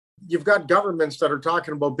you've got governments that are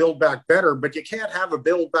talking about build back better, but you can't have a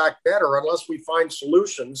build back better unless we find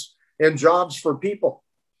solutions and jobs for people.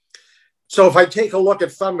 So if I take a look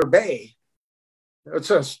at Thunder Bay,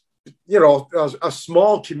 it's a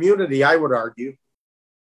small community, I would argue.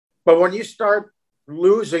 But when you start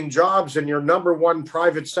losing jobs in your number one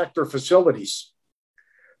private sector facilities,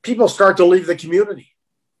 people start to leave the community.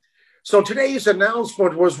 So today's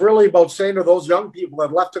announcement was really about saying to those young people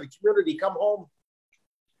that left to the community, come home,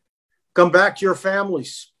 come back to your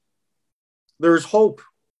families. There's hope.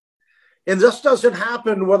 And this doesn't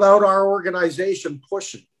happen without our organization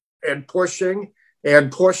pushing and pushing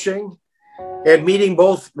and pushing and meeting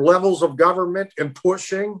both levels of government and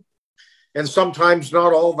pushing, and sometimes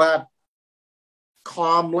not all that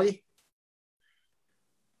calmly.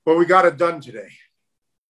 But we got it done today.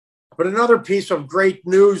 But another piece of great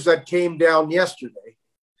news that came down yesterday,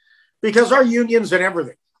 because our unions and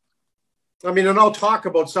everything. I mean, and I'll talk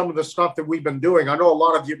about some of the stuff that we've been doing. I know a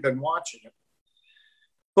lot of you have been watching it.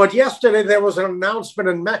 But yesterday there was an announcement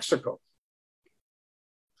in Mexico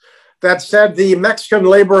that said the Mexican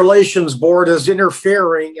Labor Relations Board is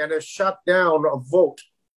interfering and has shut down a vote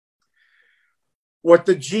with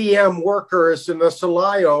the GM workers in the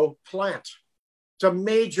Celaya plant. It's a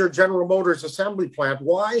major General Motors assembly plant.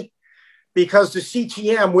 Why? Because the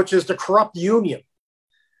CTM, which is the corrupt union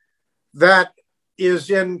that is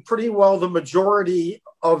in pretty well the majority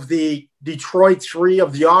of the Detroit 3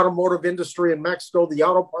 of the automotive industry in Mexico, the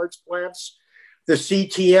auto parts plants, the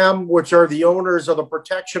CTM, which are the owners of the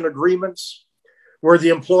protection agreements, where the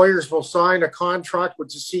employers will sign a contract with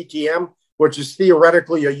the CTM, which is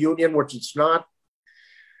theoretically a union, which it's not.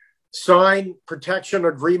 Sign protection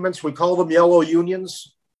agreements. We call them yellow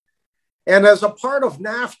unions. And as a part of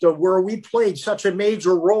NAFTA, where we played such a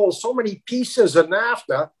major role, so many pieces of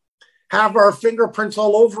NAFTA have our fingerprints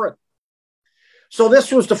all over it. So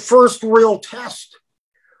this was the first real test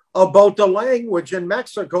about the language in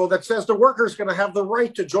Mexico that says the worker's going to have the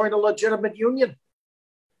right to join a legitimate union.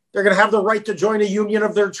 They're going to have the right to join a union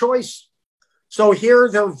of their choice. So here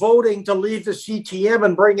they're voting to leave the CTM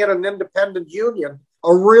and bring in an independent union,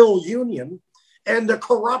 a real union, and the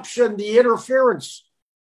corruption, the interference.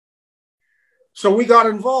 So we got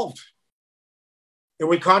involved. And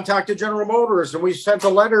we contacted General Motors, and we sent a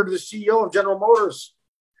letter to the CEO of General Motors.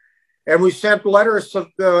 And we sent letters to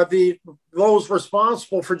those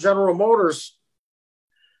responsible for General Motors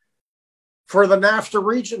for the NAFTA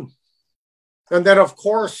region. And then, of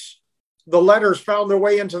course, the letters found their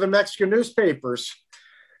way into the Mexican newspapers.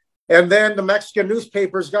 And then the Mexican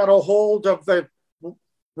newspapers got a hold of the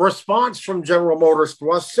response from General Motors to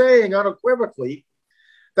us, saying unequivocally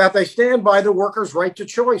that they stand by the workers' right to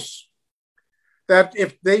choice, that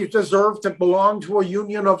if they deserve to belong to a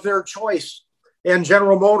union of their choice, and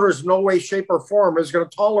General Motors, no way, shape, or form is going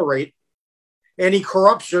to tolerate any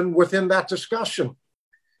corruption within that discussion.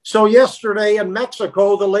 So yesterday in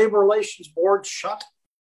Mexico, the Labor Relations Board shut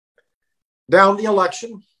down the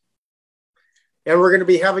election, and we're going to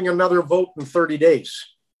be having another vote in 30 days.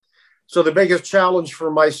 So the biggest challenge for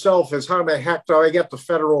myself is how the heck do I get the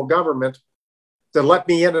federal government to let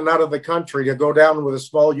me in and out of the country to go down with a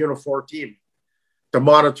small Unifor team to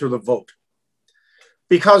monitor the vote.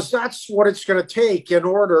 Because that's what it's going to take in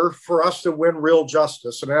order for us to win real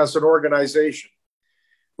justice. And as an organization,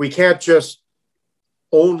 we can't just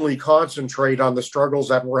only concentrate on the struggles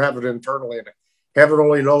that we're having internally. And heaven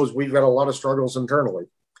only knows we've got a lot of struggles internally.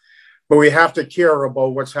 But we have to care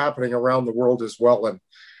about what's happening around the world as well. And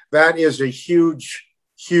that is a huge,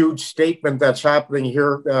 huge statement that's happening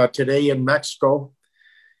here today in Mexico.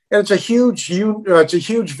 And it's a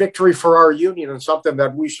huge victory for our union, and something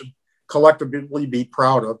that we should collectively be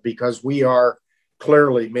proud of, because we are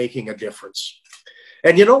clearly making a difference.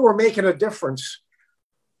 And we're making a difference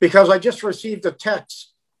because I just received a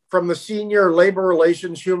text from the senior labor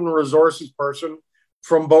relations human resources person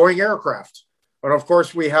from Boeing Aircraft. And of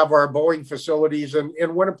course, we have our Boeing facilities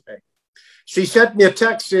in Winnipeg. She sent me a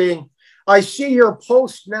text saying, I see your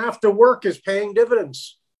post-NAFTA work is paying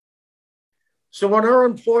dividends. So when our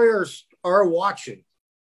employers are watching,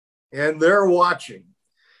 and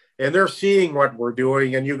they're seeing what we're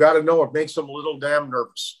doing, and you got to know it makes them a little damn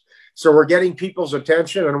nervous. So we're getting people's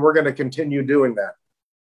attention, and we're going to continue doing that.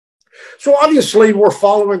 So obviously, we're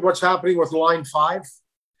following what's happening with Line 5,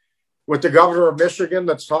 with the governor of Michigan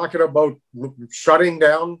that's talking about shutting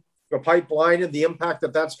down the pipeline and the impact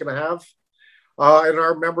that that's going to have. And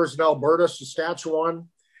our members in Alberta, Saskatchewan,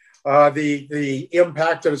 the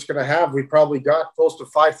impact that it's going to have. We probably got close to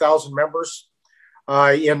 5,000 members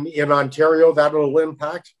in Ontario. That will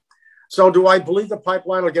impact. So do I believe the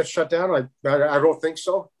pipeline will get shut down? I don't think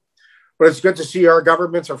so. But it's good to see our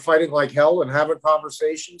governments are fighting like hell and having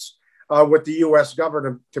conversations with the U.S.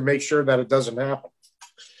 government to make sure that it doesn't happen.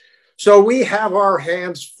 So we have our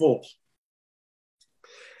hands full.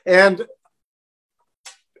 And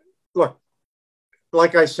look,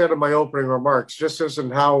 like I said in my opening remarks, this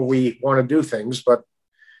isn't how we want to do things, but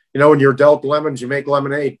when you're dealt lemons, you make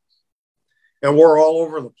lemonade. And we're all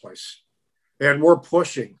over the place. And we're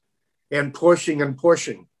pushing and pushing and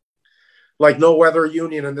pushing like no other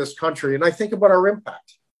union in this country. And I think about our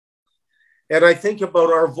impact. And I think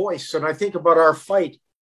about our voice. And I think about our fight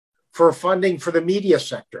for funding for the media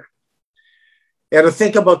sector. And I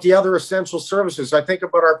think about the other essential services. I think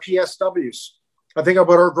about our PSWs. I think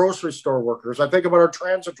about our grocery store workers. I think about our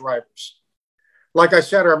transit drivers. Like I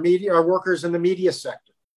said, our workers in the media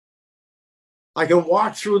sector. I can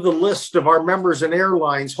walk through the list of our members in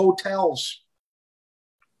airlines, hotels,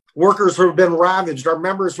 workers who have been ravaged, our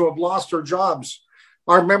members who have lost their jobs,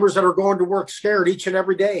 our members that are going to work scared each and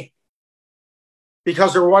every day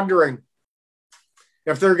because they're wondering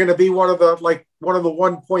if they're going to be one of the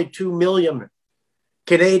 1.2 million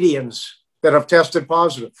Canadians that have tested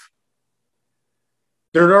positive.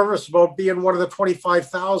 They're nervous about being one of the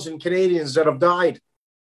 25,000 Canadians that have died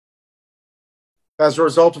as a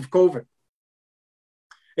result of COVID.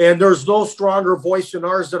 And there's no stronger voice than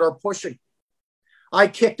ours that are pushing. I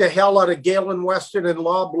kick the hell out of Galen Weston and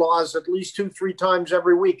Loblaws at least 2-3 times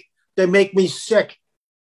every week. They make me sick.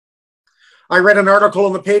 I read an article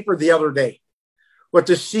in the paper the other day with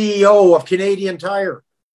the CEO of Canadian Tire,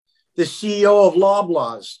 the CEO of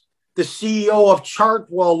Loblaws, the CEO of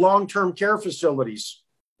Chartwell long-term care facilities,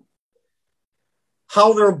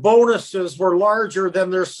 how their bonuses were larger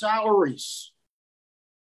than their salaries.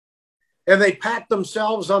 And they pat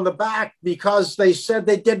themselves on the back because they said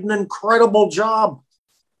they did an incredible job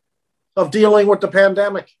of dealing with the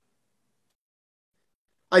pandemic.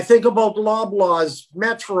 I think about Loblaws,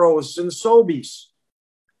 Metros, and Sobeys,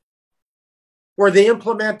 where they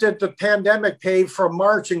implemented the pandemic pay from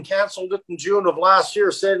March and canceled it in June of last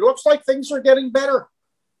year, saying, it looks like things are getting better.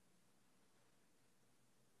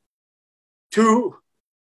 Two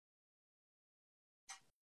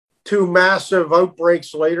massive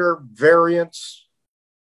outbreaks later, variants.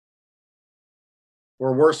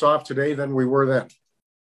 We're worse off today than we were then.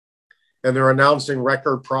 And they're announcing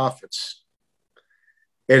record profits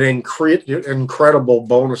and incredible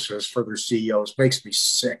bonuses for their CEOs. Makes me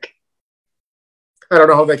sick. I don't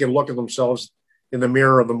know how they can look at themselves in the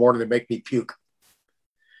mirror in the morning and make me puke.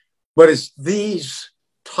 But it's these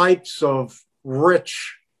types of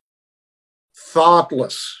rich,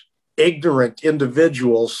 thoughtless, ignorant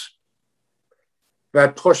individuals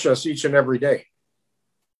that push us each and every day.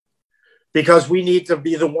 Because we need to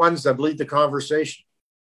be the ones that lead the conversation.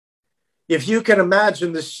 If you can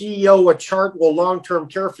imagine the CEO at Chartwell long-term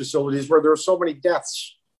care facilities where there are so many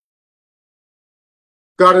deaths,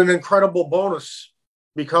 got an incredible bonus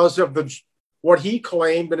because of what he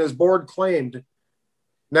claimed and his board claimed,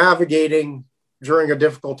 navigating during a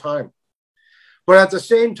difficult time. But at the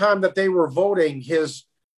same time that they were voting his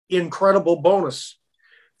incredible bonus,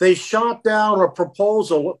 they shot down a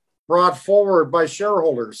proposal brought forward by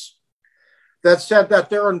shareholders that said that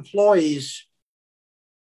their employees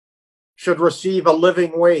should receive a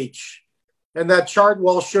living wage and that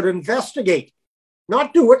Chartwell should investigate,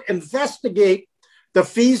 not do it, investigate the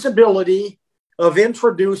feasibility of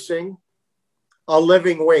introducing a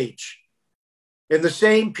living wage. And the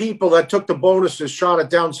same people that took the bonuses shot it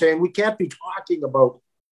down saying, we can't be talking about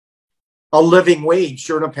a living wage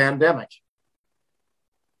during a pandemic.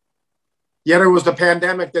 Yet it was the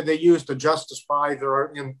pandemic that they used to justify their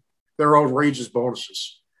outrageous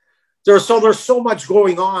bonuses. There's so much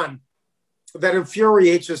going on that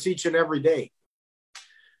infuriates us each and every day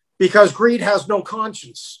because greed has no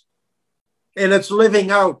conscience and it's living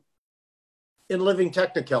out in living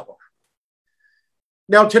technicolor.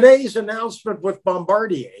 Now, today's announcement with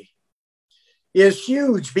Bombardier is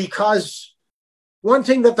huge because one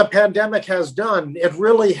thing that the pandemic has done, it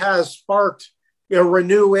really has sparked a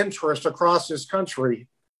renewed interest across this country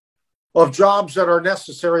of jobs that are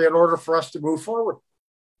necessary in order for us to move forward.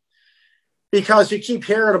 Because you keep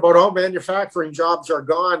hearing about, oh, manufacturing jobs are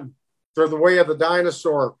gone. They're the way of the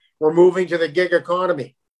dinosaur. We're moving to the gig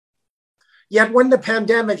economy. Yet when the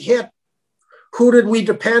pandemic hit, who did we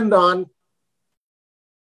depend on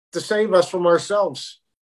to save us from ourselves?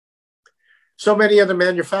 So many of the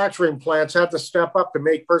manufacturing plants had to step up to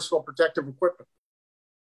make personal protective equipment.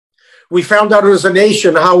 We found out as a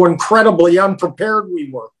nation how incredibly unprepared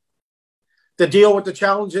we were to deal with the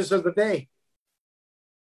challenges of the day.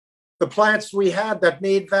 The plants we had that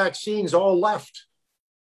made vaccines all left.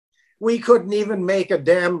 We couldn't even make a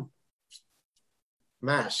damn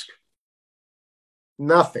mask.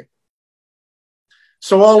 Nothing.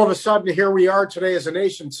 So all of a sudden, here we are today as a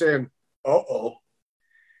nation saying, uh-oh,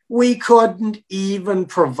 we couldn't even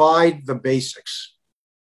provide the basics.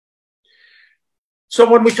 So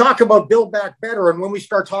when we talk about Build Back Better, and when we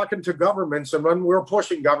start talking to governments, and when we're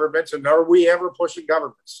pushing governments, and are we ever pushing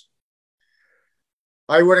governments,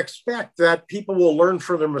 I would expect that people will learn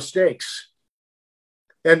from their mistakes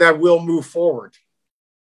and that we'll move forward,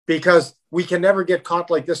 because we can never get caught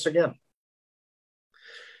like this again.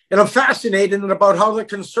 And I'm fascinated about how the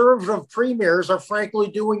conservative premiers are frankly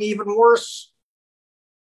doing even worse.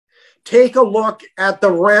 Take a look at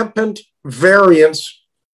the rampant variants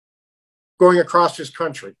going across this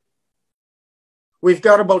country. We've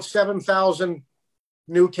got about 7,000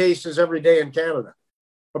 new cases every day in Canada.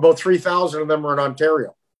 About 3,000 of them are in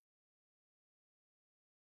Ontario.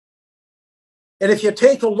 And if you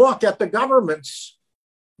take a look at the governments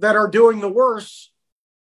that are doing the worst,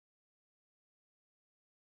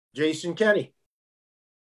 Jason Kenney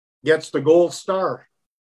gets the gold star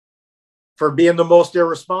for being the most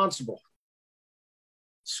irresponsible.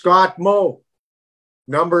 Scott Moe,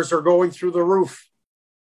 numbers are going through the roof.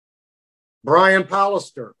 Brian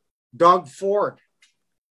Pallister, Doug Ford.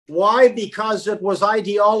 Why? Because it was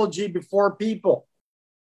ideology before people.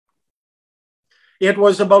 It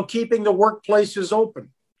was about keeping the workplaces open.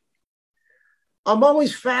 I'm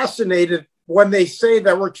always fascinated when they say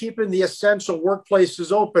that we're keeping the essential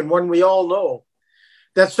workplaces open, when we all know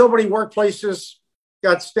that so many workplaces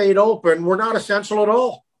got stayed open were not essential at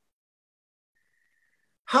all.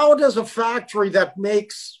 How does a factory that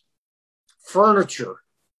makes furniture,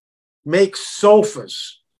 makes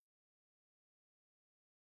sofas,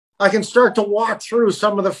 I can start to walk through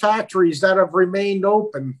some of the factories that have remained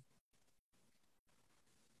open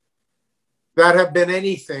that have been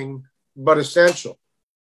anything but essential.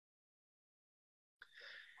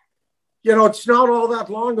 You know, it's not all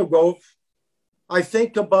that long ago. I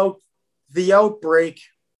think about the outbreak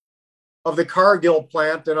of the Cargill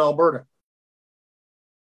plant in Alberta.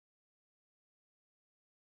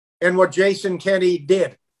 And what Jason Kenney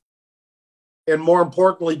did, and more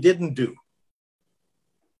importantly, didn't do.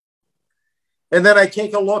 And then I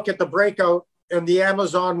take a look at the breakout in the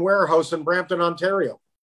Amazon warehouse in Brampton, Ontario,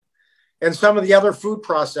 and some of the other food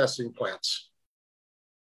processing plants.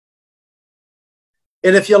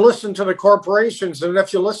 And if you listen to the corporations and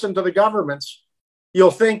if you listen to the governments, you'll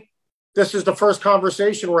think this is the first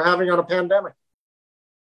conversation we're having on a pandemic.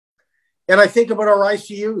 And I think about our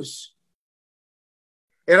ICUs.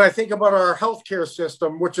 And I think about our healthcare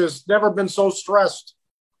system, which has never been so stressed.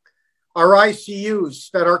 Our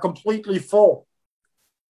ICUs that are completely full.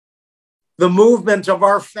 The movement of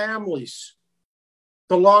our families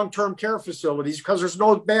to long-term care facilities because there's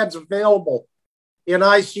no beds available in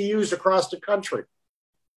ICUs across the country.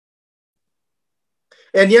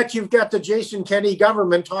 And yet you've got the Jason Kenney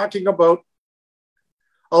government talking about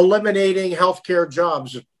eliminating healthcare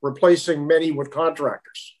jobs, replacing many with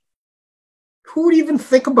contractors. Who would even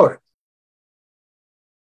think about it?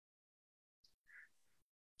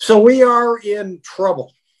 So we are in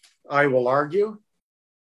trouble, I will argue.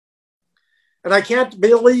 And I can't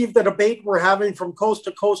believe the debate we're having from coast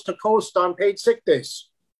to coast to coast on paid sick days.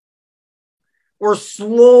 We're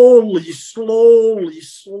slowly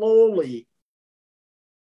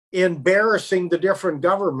embarrassing the different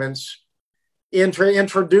governments into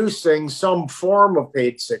introducing some form of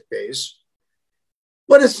paid sick days.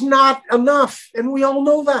 But it's not enough, and we all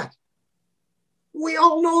know that. We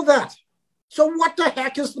all know that. So what the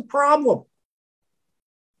heck is the problem?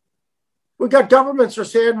 We've got governments are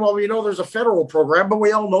saying, well, you know, there's a federal program, but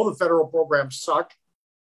we all know the federal programs suck.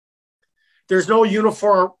 There's no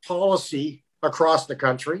uniform policy across the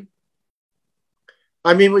country.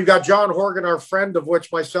 I mean, we've got John Horgan, our friend, of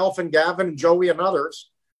which myself and Gavin and Joey and others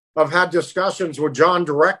have had discussions with John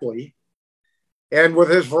directly and with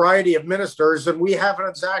his variety of ministers, and we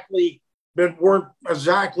weren't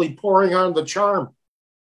exactly pouring on the charm.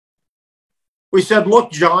 We said,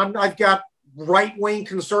 look, John, I've got right-wing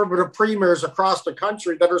conservative premiers across the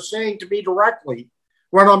country that are saying to me directly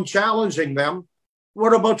when I'm challenging them,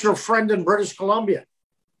 what about your friend in British Columbia?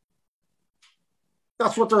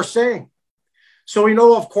 That's what they're saying. So we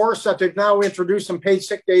know, of course, that they've now introduced some paid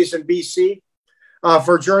sick days in BC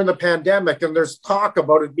for during the pandemic, and there's talk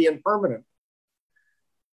about it being permanent.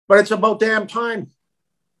 But it's about damn time.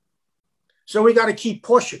 So we got to keep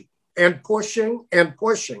pushing and pushing and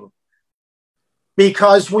pushing,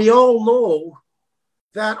 because we all know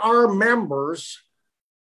that our members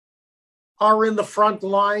are in the front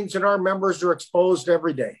lines and our members are exposed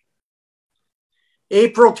every day.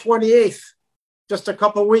 April 28th, just a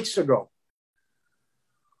couple of weeks ago,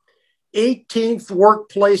 18th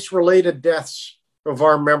workplace-related deaths of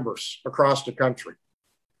our members across the country.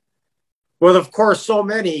 With, of course, so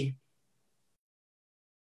many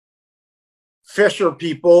fisher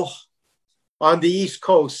people on the East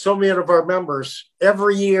Coast, so many of our members,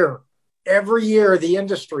 every year, the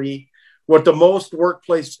industry with the most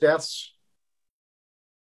workplace deaths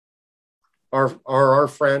are our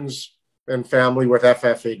friends and family with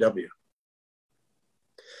FFAW.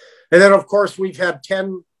 And then, of course, we've had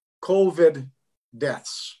 10 COVID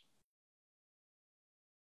deaths.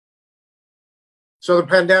 So the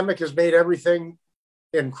pandemic has made everything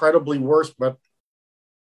incredibly worse, but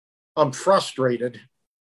I'm frustrated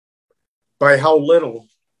by how little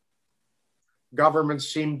governments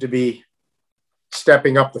seem to be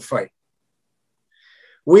stepping up the fight.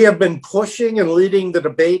 We have been pushing and leading the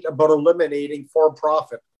debate about eliminating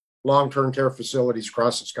for-profit long-term care facilities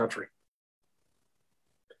across this country.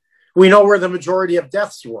 We know where the majority of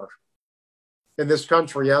deaths were in this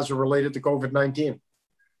country as it related to COVID-19.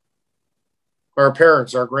 Our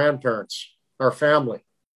parents, our grandparents, our family.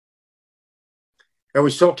 And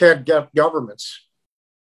we still can't get governments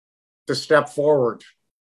to step forward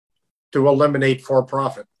to eliminate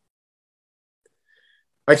for-profit.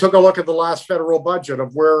 I took a look at the last federal budget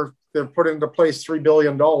of where they've put into place $3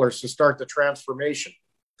 billion to start the transformation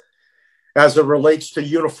as it relates to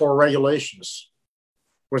Unifor regulations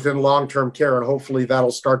within long-term care. And hopefully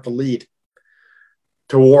that'll start to lead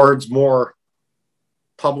towards more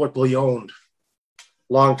publicly owned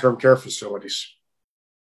long-term care facilities.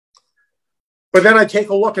 But then I take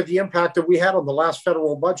a look at the impact that we had on the last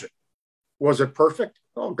federal budget. Was it perfect?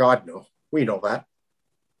 Oh, God, no. We know that.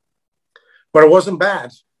 But it wasn't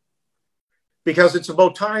bad, because it's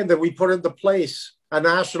about time that we put into place a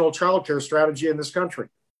national childcare strategy in this country.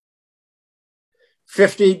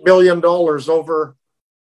 $50 billion over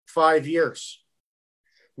 5 years,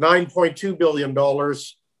 $9.2 billion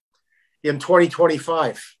in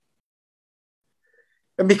 2025.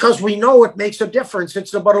 And because we know it makes a difference,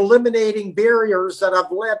 it's about eliminating barriers that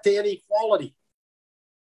have led to inequality.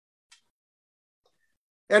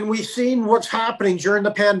 And we've seen what's happening during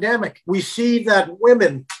the pandemic. We see that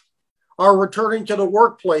women are returning to the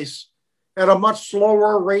workplace at a much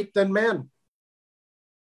slower rate than men.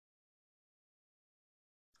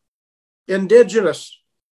 Indigenous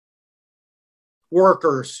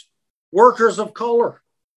workers, workers of color,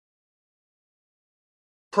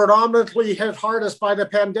 predominantly hit hardest by the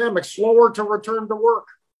pandemic, slower to return to work.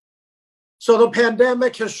 So the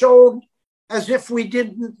pandemic has shown as if we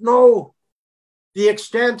didn't know the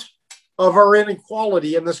extent of our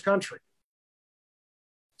inequality in this country.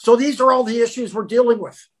 So these are all the issues we're dealing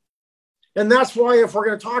with. And that's why if we're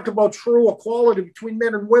going to talk about true equality between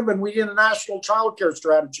men and women, we need a national childcare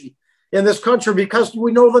strategy in this country, because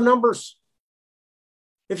we know the numbers.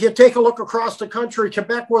 If you take a look across the country,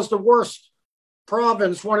 Quebec was the worst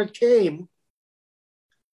province when it came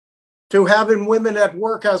to having women at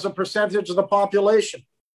work as a percentage of the population.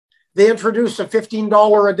 They introduced a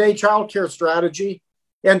 $15 a day childcare strategy,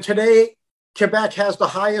 and today Quebec has the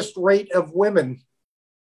highest rate of women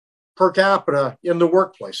per capita in the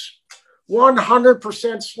workplace.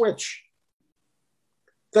 100% switch.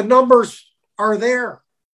 The numbers are there.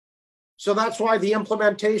 So that's why the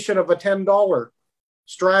implementation of a $10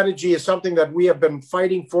 strategy is something that we have been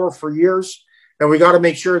fighting for years, and we got to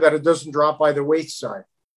make sure that it doesn't drop by the wayside.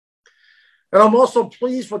 And I'm also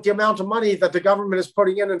pleased with the amount of money that the government is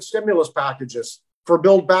putting in stimulus packages for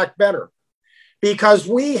Build Back Better, because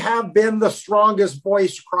we have been the strongest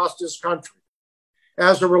voice across this country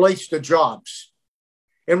as it relates to jobs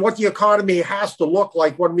and what the economy has to look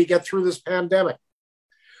like when we get through this pandemic.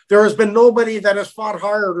 There has been nobody that has fought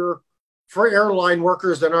harder for airline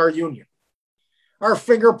workers than our union. Our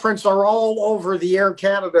fingerprints are all over the Air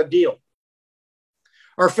Canada deal.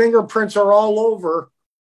 Our fingerprints are all over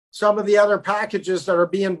some of the other packages that are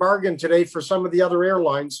being bargained today for some of the other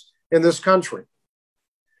airlines in this country.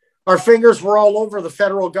 Our fingers were all over the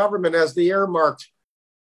federal government as they earmarked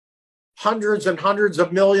hundreds and hundreds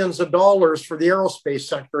of millions of dollars for the aerospace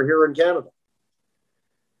sector here in Canada.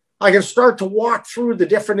 I can start to walk through the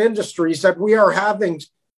different industries that we are having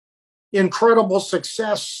incredible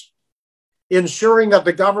success ensuring that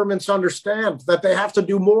the governments understand that they have to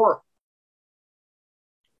do more.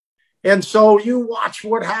 And so you watch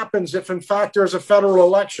what happens if, in fact, there's a federal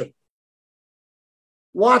election.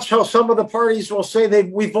 Watch how some of the parties will say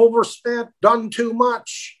we've overspent, done too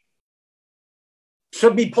much,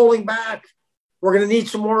 should be pulling back. We're going to need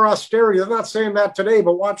some more austerity. They're not saying that today,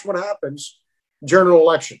 but watch what happens during an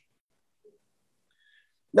election.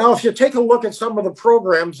 Now, if you take a look at some of the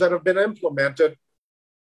programs that have been implemented,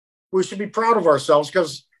 we should be proud of ourselves,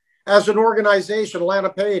 because as an organization, Lana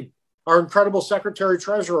Payne, our incredible secretary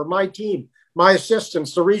treasurer, my team, my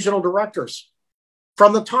assistants, the regional directors,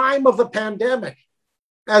 from the time of the pandemic,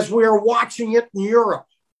 as we are watching it in Europe,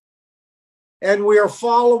 and we are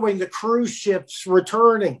following the cruise ships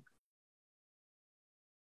returning,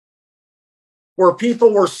 where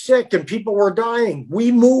people were sick and people were dying,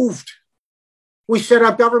 we moved. We set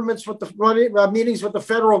up meetings with the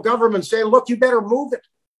federal government saying, look, you better move it.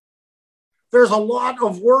 There's a lot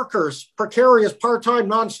of workers, precarious, part-time,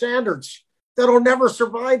 non-standards, that'll never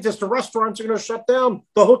survive this. The restaurants are going to shut down.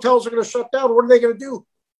 The hotels are going to shut down. What are they going to do?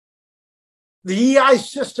 The EI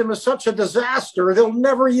system is such a disaster, they'll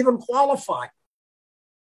never even qualify.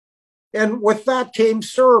 And with that came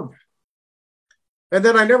CERB. And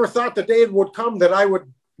then I never thought the day would come that I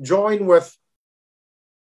would join with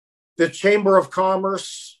the Chamber of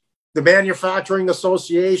Commerce, the manufacturing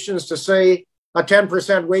associations to say a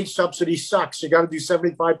 10% wage subsidy sucks. You got to do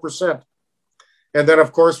 75%. And then,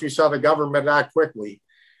 of course, we saw the government act quickly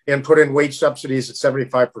and put in wage subsidies at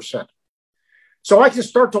 75%. So I can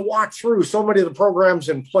start to walk through so many of the programs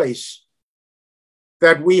in place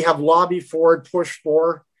that we have lobbied for and pushed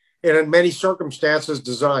for, and in many circumstances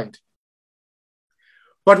designed.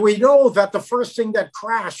 But we know that the first thing that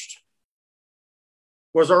crashed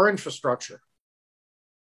was our infrastructure,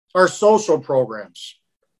 our social programs.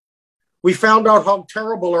 We found out how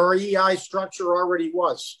terrible our EI structure already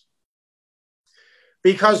was,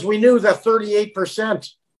 because we knew that 38%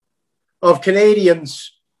 of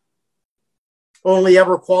Canadians only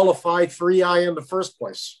ever qualified for EI in the first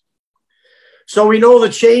place. So we know the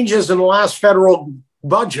changes in the last federal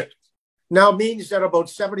budget now means that about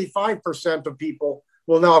 75% of people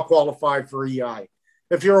will now qualify for EI.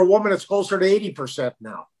 If you're a woman, it's closer to 80%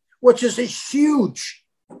 now, which is a huge,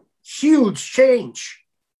 huge change.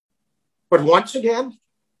 But once again,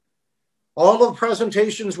 all of the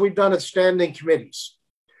presentations we've done at standing committees,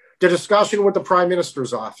 the discussion with the Prime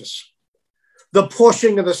Minister's office, the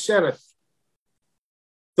pushing of the Senate,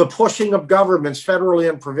 the pushing of governments federally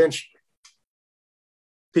and provincially,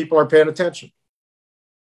 people are paying attention.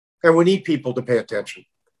 And we need people to pay attention.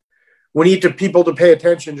 We need people to pay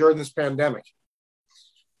attention during this pandemic,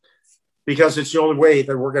 because it's the only way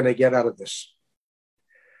that we're going to get out of this.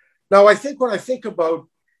 Now, I think when I think about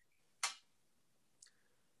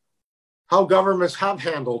how governments have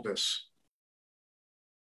handled this,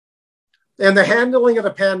 and the handling of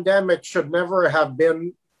the pandemic should never have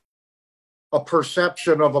been a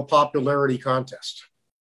perception of a popularity contest.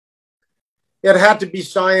 It had to be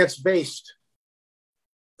science-based.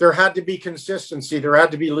 There had to be consistency. There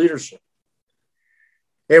had to be leadership.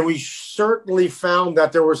 And we certainly found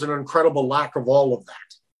that there was an incredible lack of all of that.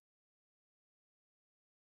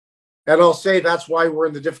 And I'll say that's why we're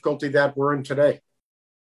in the difficulty that we're in today.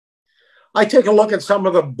 I take a look at some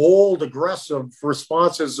of the bold, aggressive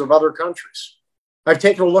responses of other countries. I've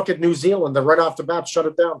taken a look at New Zealand that right off the bat shut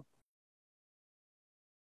it down.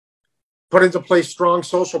 Put into place strong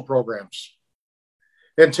social programs.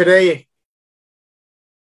 And today,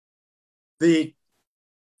 the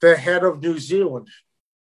head of New Zealand,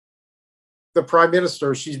 the Prime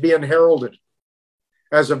Minister, she's being heralded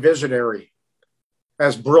as a visionary,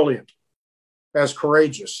 as brilliant, as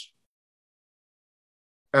courageous,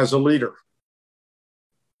 as a leader.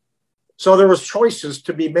 So there was choices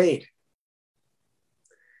to be made.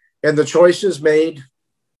 And the choices made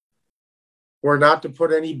were not to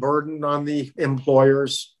put any burden on the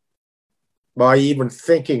employers by even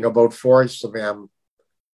thinking about forcing them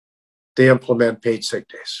to implement paid sick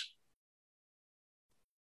days.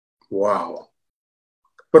 Wow.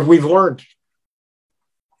 But we've learned.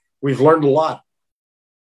 We've learned a lot.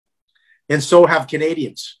 And so have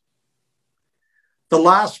Canadians. The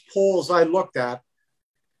last polls I looked at,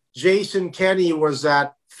 Jason Kenney was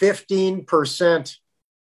at 15%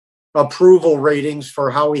 approval ratings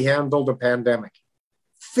for how he handled the pandemic.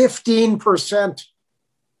 15%.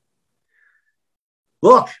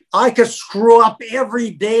 Look, I could screw up every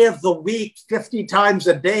day of the week 50 times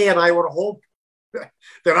a day, and I would hope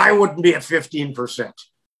that I wouldn't be at 15%.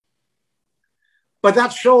 But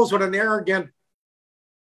that shows what an arrogant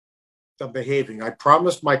of behaving. I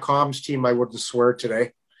promised my comms team I wouldn't swear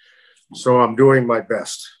today, so I'm doing my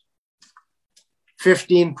best.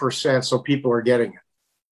 15%, so people are getting it.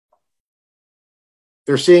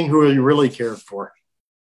 They're seeing who he really cared for.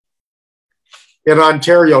 In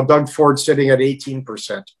Ontario, Doug Ford's sitting at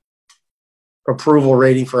 18% approval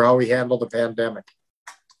rating for how he handled the pandemic.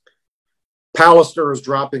 Pallister is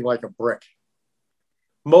dropping like a brick.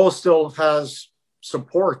 Moe still has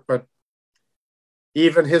support, but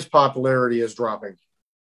even his popularity is dropping.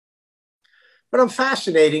 But I'm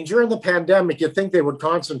fascinating. During the pandemic, you'd think they would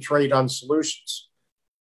concentrate on solutions,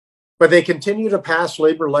 but they continue to pass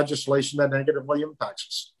labor legislation that negatively impacts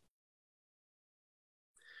us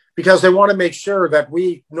because they want to make sure that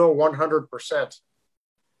we know 100%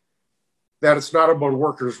 that it's not about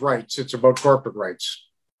workers' rights, it's about corporate rights.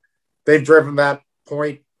 They've driven that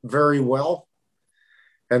point very well.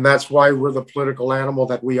 And that's why we're the political animal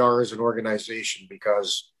that we are as an organization,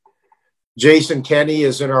 because Jason Kenney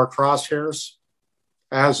is in our crosshairs,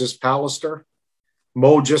 as is Pallister.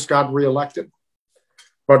 Mo just got reelected,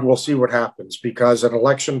 but we'll see what happens, because at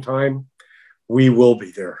election time, we will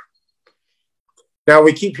be there. Now,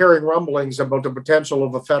 we keep hearing rumblings about the potential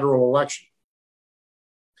of a federal election.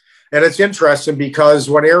 And it's interesting because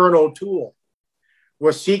when Aaron O'Toole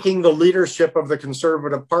was seeking the leadership of the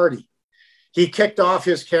Conservative Party, he kicked off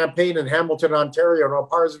his campaign in Hamilton, Ontario, and on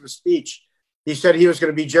parts of his speech, he said he was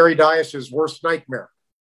going to be Jerry Dias's worst nightmare.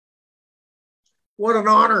 What an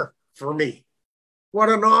honor for me. What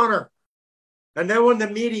an honor. And then when the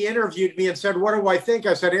media interviewed me and said, what do I think?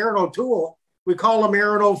 I said, Aaron O'Toole, we call him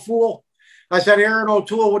Aaron O'Fool. I said, Aaron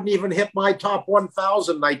O'Toole wouldn't even hit my top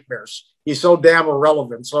 1,000 nightmares. He's so damn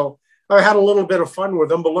irrelevant. So I had a little bit of fun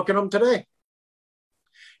with him, but look at him today.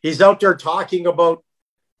 He's out there talking about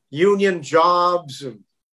union jobs and,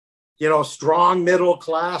 strong middle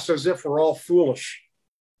class, as if we're all foolish.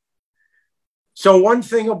 So one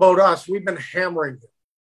thing about us, we've been hammering him.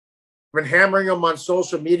 We've been hammering him on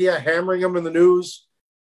social media, hammering him in the news.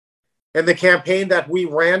 And the campaign that we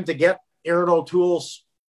ran to get Aaron O'Toole's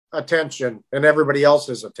attention and everybody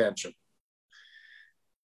else's attention.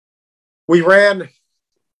 We ran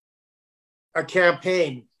a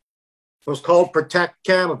campaign. It was called Protect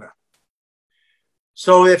Canada.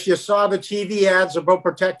 So if you saw the TV ads about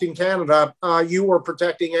protecting Canada, you were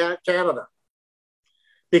protecting Canada.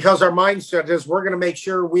 Because our mindset is we're going to make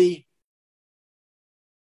sure we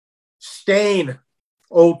stain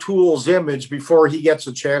O'Toole's image before he gets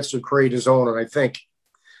a chance to create his own. And I think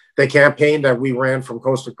the campaign that we ran from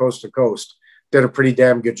coast to coast to coast did a pretty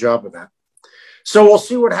damn good job of that. So we'll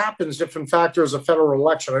see what happens if, in fact, there's a federal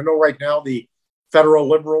election. I know right now the federal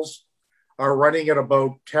Liberals are running at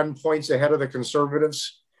about 10 points ahead of the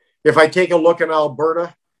Conservatives. If I take a look in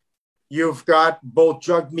Alberta, you've got both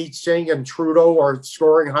Jagmeet Singh and Trudeau are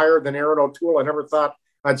scoring higher than Aaron O'Toole. I never thought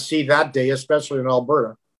I'd see that day, especially in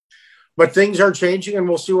Alberta. But things are changing, and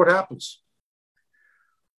we'll see what happens.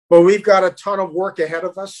 But we've got a ton of work ahead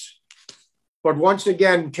of us. But once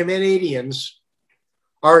again, Canadians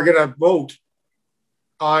are going to vote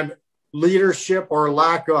on leadership or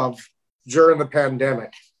lack of during the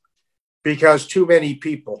pandemic, because too many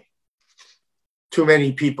people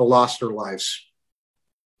lost their lives.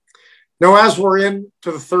 Now, as we're into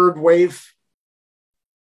the third wave,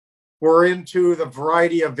 we're into the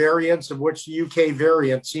variety of variants, of which the UK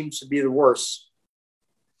variant seems to be the worst.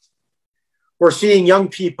 We're seeing young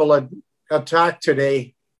people attacked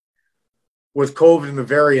today with COVID and the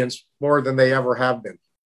variants more than they ever have been.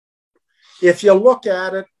 If you look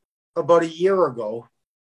at it about a year ago,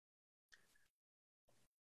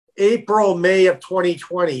 April, May of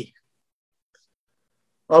 2020,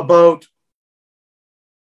 about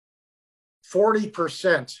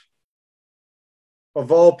 40%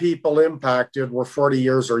 of all people impacted were 40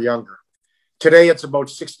 years or younger. Today, it's about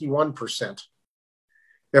 61%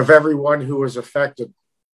 of everyone who was affected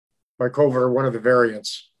by COVID or one of the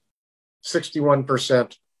variants.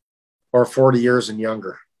 61% are 40 years and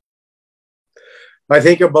younger. I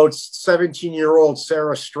think about 17-year-old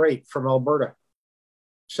Sarah Strait from Alberta.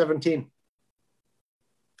 17.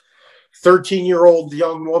 13-year-old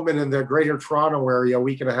young woman in the Greater Toronto area a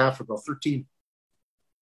week and a half ago. 13.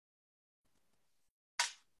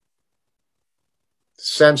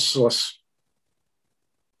 Senseless.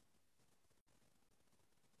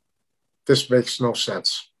 This makes no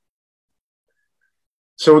sense.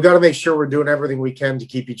 So we've got to make sure we're doing everything we can to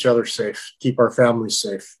keep each other safe, keep our families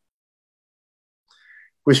safe.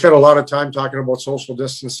 We spent a lot of time talking about social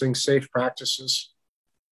distancing, safe practices,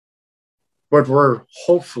 but we're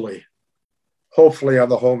hopefully on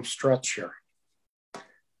the home stretch here.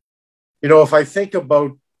 If I think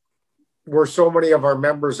about where so many of our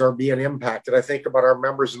members are being impacted, I think about our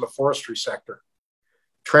members in the forestry sector,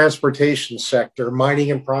 transportation sector,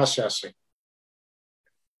 mining and processing.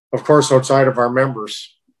 Of course, outside of our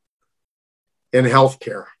members, in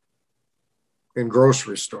healthcare, in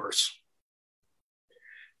grocery stores.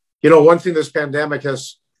 One thing this pandemic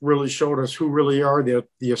has really showed us who really are the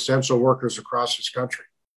essential workers across this country.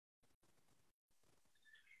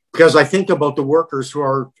 Because I think about the workers who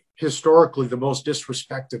are historically the most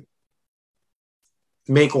disrespected,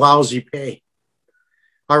 make lousy pay.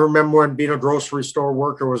 I remember when being a grocery store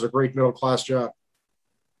worker was a great middle-class job.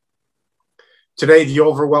 Today, the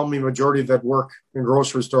overwhelming majority that work in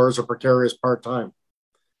grocery stores are precarious part-time.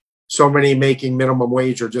 So many making minimum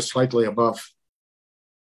wage or just slightly above.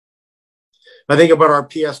 I think about our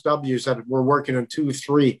PSWs that were working in 2,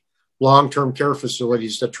 3 long-term care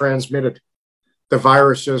facilities that transmitted the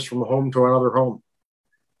viruses from home to another home.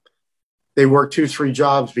 They worked 2, 3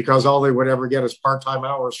 jobs because all they would ever get is part-time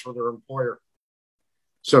hours for their employer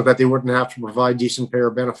so that they wouldn't have to provide decent pay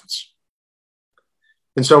or benefits.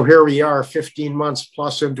 And so here we are 15 months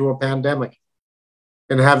plus into a pandemic,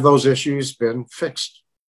 and have those issues been fixed?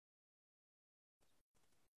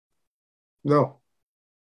 No.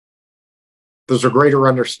 There's a greater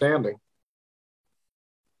understanding,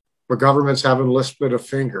 but governments haven't lifted a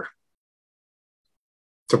finger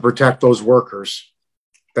to protect those workers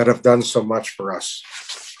that have done so much for us.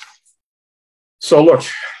 So look,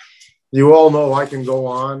 you all know I can go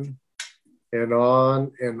on and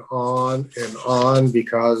on and on and on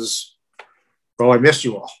because, well, I miss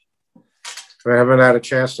you all. I haven't had a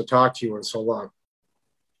chance to talk to you in so long.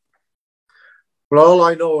 But all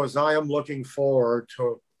I know is I am looking forward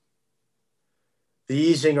to the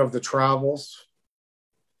easing of the travels,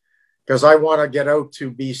 because I want to get out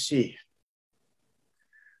to BC.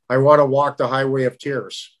 I want to walk the Highway of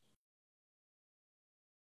Tears.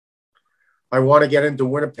 I want to get into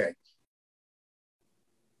Winnipeg.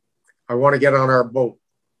 I want to get on our boat.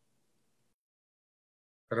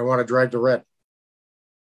 And I want to drive to Red.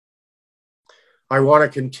 I want to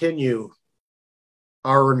continue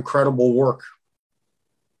our incredible work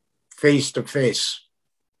face to face.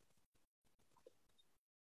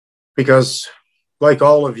 Because, like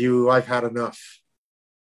all of you, I've had enough.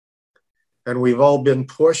 And we've all been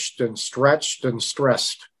pushed and stretched and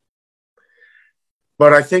stressed.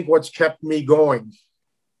 But I think what's kept me going,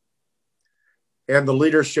 and the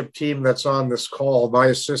leadership team that's on this call, my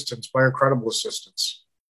assistants, my incredible assistants,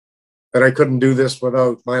 that I couldn't do this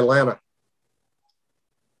without, my Lana,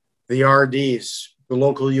 the RDs, the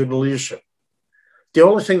local union leadership. The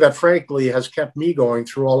only thing that, frankly, has kept me going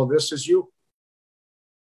through all of this is you.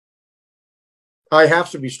 I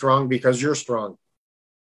have to be strong because you're strong.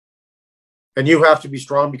 And you have to be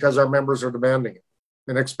strong because our members are demanding it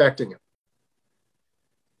and expecting it.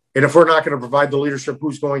 And if we're not going to provide the leadership,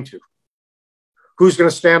 who's going to? Who's going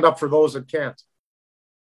to stand up for those that can't?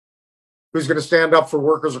 Who's going to stand up for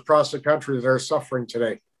workers across the country that are suffering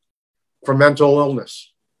today from mental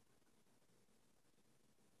illness?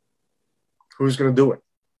 Who's going to do it?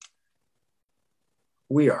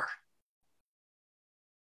 We are.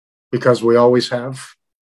 Because we always have,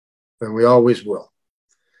 and we always will.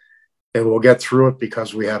 And we'll get through it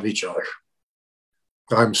because we have each other.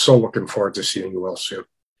 I'm so looking forward to seeing you all soon.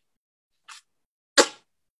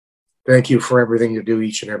 Thank you for everything you do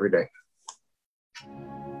each and every day.